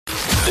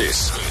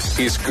This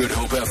is Good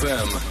Hope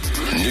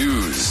FM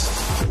News.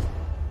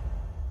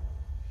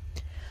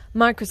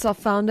 Microsoft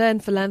founder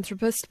and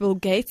philanthropist Bill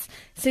Gates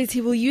says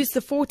he will use the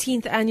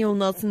 14th annual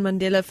Nelson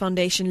Mandela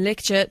Foundation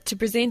lecture to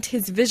present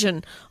his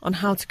vision on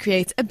how to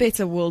create a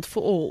better world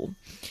for all.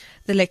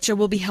 The lecture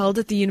will be held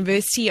at the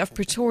University of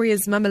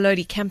Pretoria's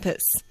Mamelodi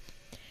campus.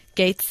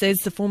 Gates says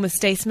the former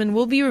statesman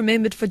will be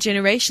remembered for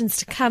generations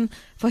to come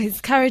for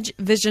his courage,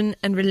 vision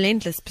and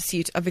relentless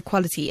pursuit of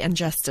equality and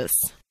justice.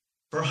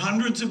 For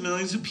hundreds of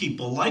millions of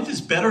people, life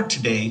is better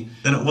today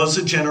than it was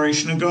a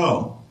generation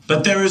ago.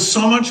 But there is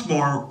so much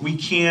more we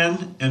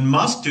can and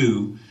must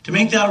do to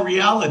make that a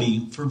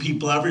reality for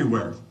people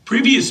everywhere.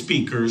 Previous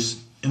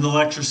speakers in the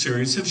lecture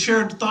series have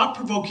shared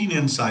thought-provoking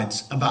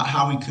insights about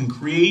how we can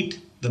create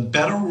the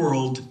better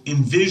world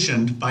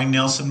envisioned by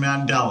Nelson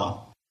Mandela.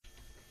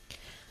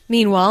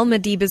 Meanwhile,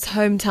 Madiba's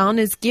hometown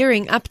is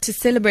gearing up to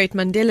celebrate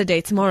Mandela Day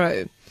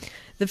tomorrow.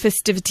 The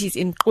festivities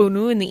in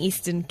Qunu in the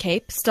Eastern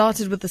Cape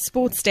started with a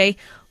sports day,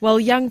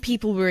 while young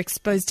people were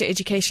exposed to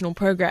educational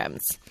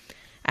programs.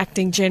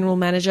 Acting General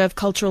Manager of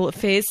Cultural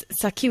Affairs,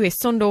 Sakiwe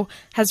Sondo,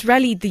 has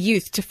rallied the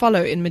youth to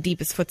follow in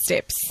Madiba's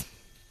footsteps.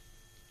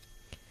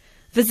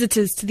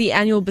 Visitors to the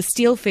annual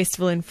Bastille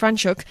Festival in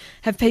Franschhoek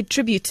have paid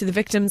tribute to the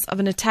victims of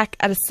an attack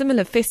at a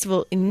similar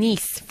festival in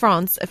Nice,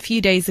 France, a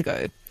few days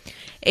ago.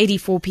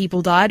 84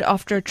 people died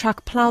after a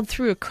truck ploughed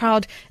through a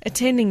crowd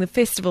attending the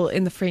festival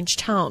in the French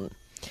town.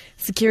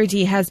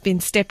 Security has been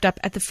stepped up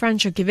at the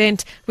Franschhoek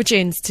event, which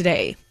ends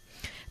today.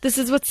 This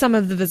is what some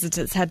of the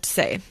visitors had to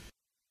say.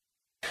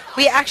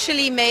 We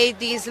actually made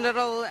these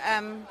little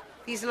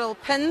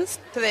pins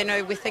so they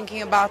know we're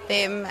thinking about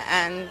them,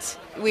 and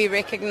we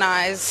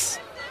recognize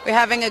we're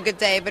having a good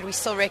day, but we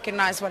still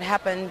recognize what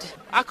happened.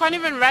 I can't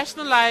even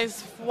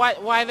rationalize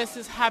why this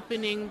is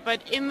happening,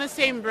 but in the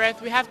same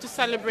breath, we have to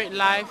celebrate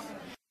life.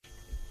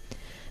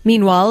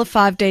 Meanwhile, a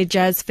 5-day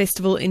jazz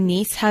festival in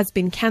Nice has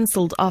been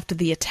cancelled after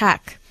the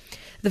attack.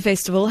 The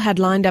festival had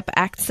lined up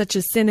acts such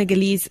as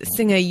Senegalese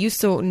singer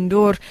Youssou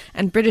N'Dour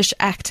and British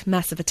act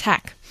Massive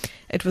Attack.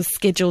 It was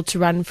scheduled to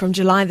run from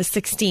July the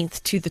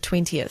 16th to the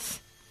 20th.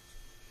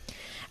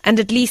 And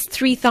at least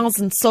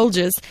 3,000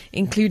 soldiers,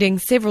 including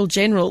several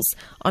generals,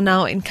 are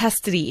now in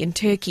custody in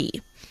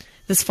Turkey.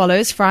 This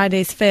follows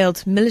Friday's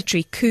failed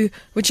military coup,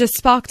 which has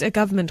sparked a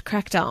government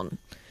crackdown.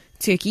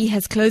 Turkey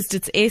has closed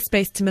its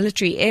airspace to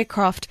military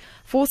aircraft,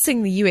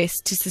 forcing the US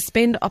to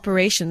suspend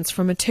operations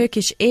from a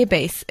Turkish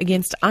airbase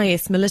against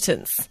IS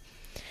militants.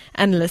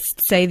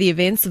 Analysts say the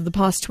events of the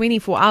past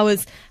 24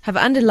 hours have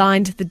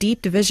underlined the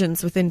deep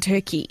divisions within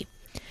Turkey.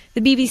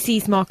 The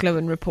BBC's Mark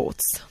Lowen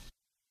reports.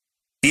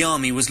 The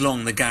army was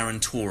long the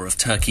guarantor of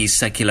Turkey's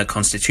secular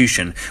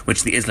constitution,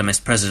 which the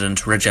Islamist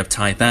president Recep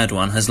Tayyip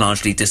Erdogan has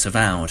largely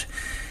disavowed.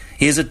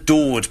 He is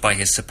adored by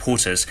his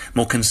supporters,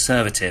 more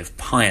conservative,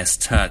 pious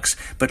Turks,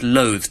 but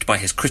loathed by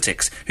his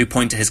critics, who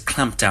point to his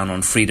clampdown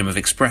on freedom of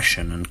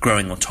expression and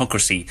growing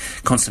autocracy,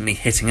 constantly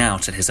hitting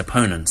out at his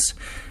opponents.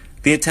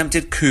 The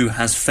attempted coup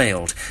has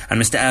failed,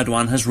 and Mr.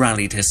 Erdogan has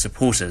rallied his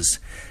supporters.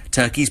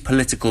 Turkey's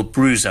political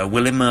bruiser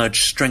will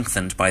emerge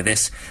strengthened by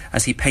this,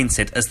 as he paints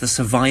it as the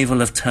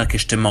survival of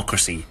Turkish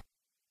democracy.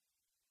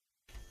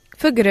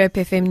 For Good Hope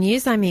FM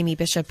News, I'm Amy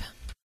Bishop.